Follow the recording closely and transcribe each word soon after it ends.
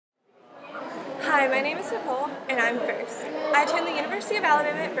Hi, my name is Nicole, and I'm first. I attend the University of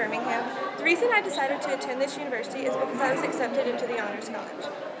Alabama at Birmingham. The reason I decided to attend this university is because I was accepted into the Honors College.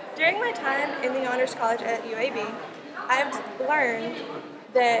 During my time in the Honors College at UAB, I've learned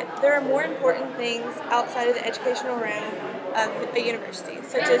that there are more important things outside of the educational realm of a university,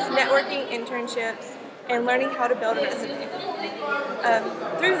 such as networking, internships, and learning how to build a resume.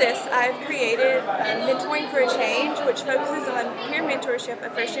 Through this, I've created Mentoring for a Change, which focuses on peer mentorship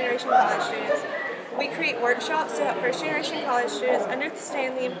of first-generation college students. We create workshops to help first-generation college students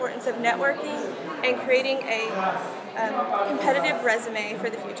understand the importance of networking and creating a competitive resume for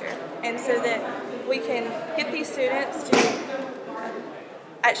the future, and so that we can get these students to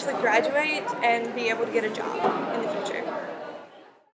actually graduate and be able to get a job in the future.